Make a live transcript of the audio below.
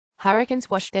Hurricanes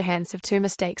washed their hands of two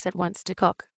mistakes at once.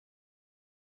 DeCock.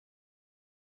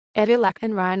 Eddie Lack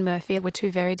and Ryan Murphy were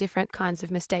two very different kinds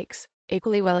of mistakes,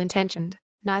 equally well-intentioned,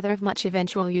 neither of much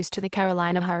eventual use to the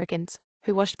Carolina Hurricanes,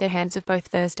 who washed their hands of both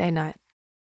Thursday night.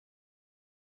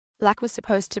 Lack was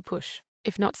supposed to push,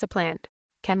 if not supplant,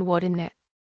 Cam Ward in net.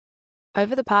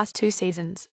 Over the past 2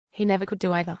 seasons, he never could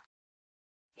do either.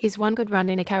 His one good run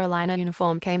in a Carolina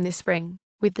uniform came this spring,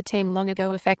 with the team long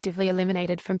ago effectively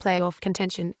eliminated from playoff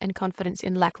contention and confidence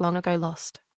in Lack long ago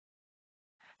lost.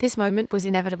 This moment was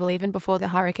inevitable even before the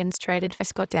Hurricanes traded for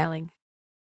Scott Dowling.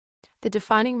 The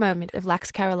defining moment of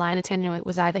Lack's Carolina tenure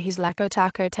was either his Lack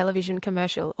Taco television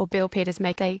commercial or Bill Peters'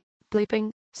 make a bleeping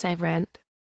save rant.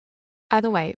 Either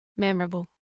way, memorable.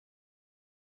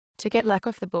 To get Lack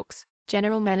off the books,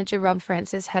 General Manager Rob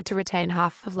Francis had to retain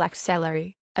half of Lack's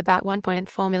salary, about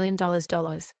 $1.4 million,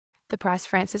 the price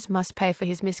Francis must pay for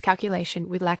his miscalculation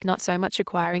with Lack not so much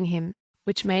acquiring him,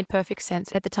 which made perfect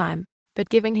sense at the time, but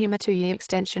giving him a 2-year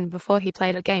extension before he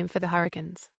played a game for the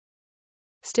Hurricanes.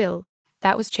 Still,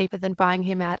 that was cheaper than buying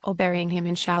him out or burying him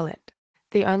in Charlotte,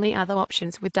 the only other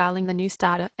options with Darling the new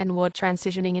starter and Ward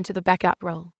transitioning into the backup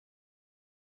role.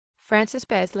 Francis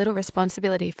bears little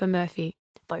responsibility for Murphy,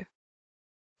 though.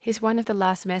 He's one of the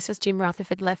last messes Jim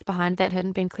Rutherford left behind that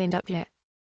hadn't been cleaned up yet.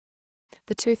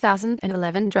 The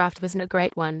 2011 draft wasn't a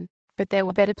great one, but there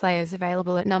were better players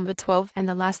available at number 12, and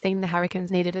the last thing the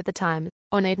Hurricanes needed at the time,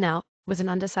 or need now, was an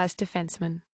undersized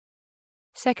defenseman.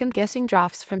 Second-guessing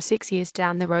drafts from 6 years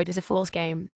down the road is a fool's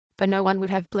game, but no one would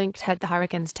have blinked had the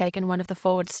Hurricanes taken one of the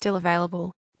forwards still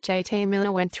available. JT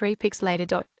Miller went 3 picks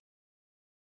later.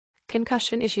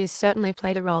 Concussion issues certainly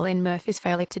played a role in Murphy's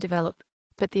failure to develop,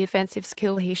 but the offensive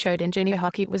skill he showed in junior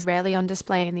hockey was rarely on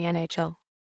display in the NHL.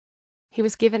 He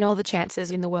was given all the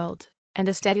chances in the world, and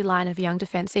a steady line of young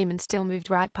defensemen still moved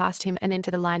right past him and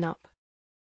into the lineup.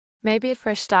 Maybe a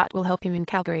fresh start will help him in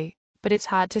Calgary, but it's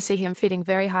hard to see him fitting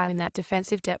very high in that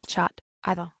defensive depth chart,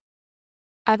 either.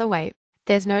 Either way,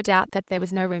 there's no doubt that there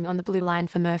was no room on the blue line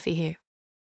for Murphy here.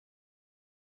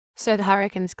 So the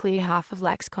Hurricanes clear half of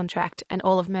Lack's contract and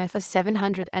all of Murphy's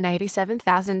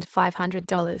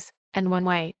 $787,500 and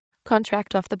one-way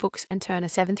contract off the books and turn a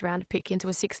 7th-round pick into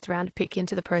a 6th-round pick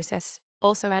into the process,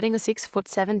 also adding a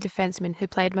 6'7" defenseman who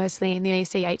played mostly in the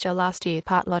ECHL last year,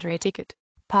 part lottery ticket,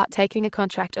 part taking a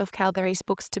contract off Calgary's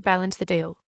books to balance the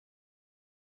deal.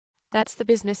 That's the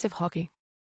business of hockey.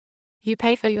 You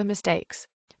pay for your mistakes,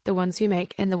 the ones you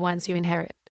make and the ones you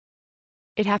inherit.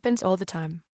 It happens all the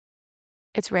time.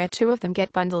 It's rare 2 of them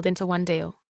get bundled into one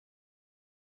deal.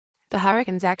 The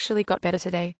Hurricanes actually got better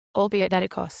today, albeit at a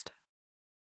cost.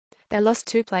 They lost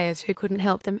 2 players who couldn't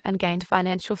help them and gained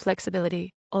financial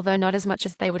flexibility, although not as much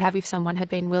as they would have if someone had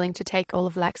been willing to take all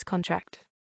of Lack's contract.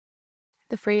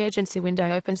 The free agency window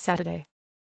opens Saturday.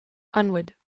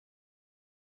 Onward.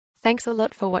 Thanks a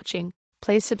lot for watching.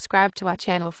 Please subscribe to our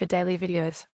channel for daily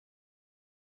videos.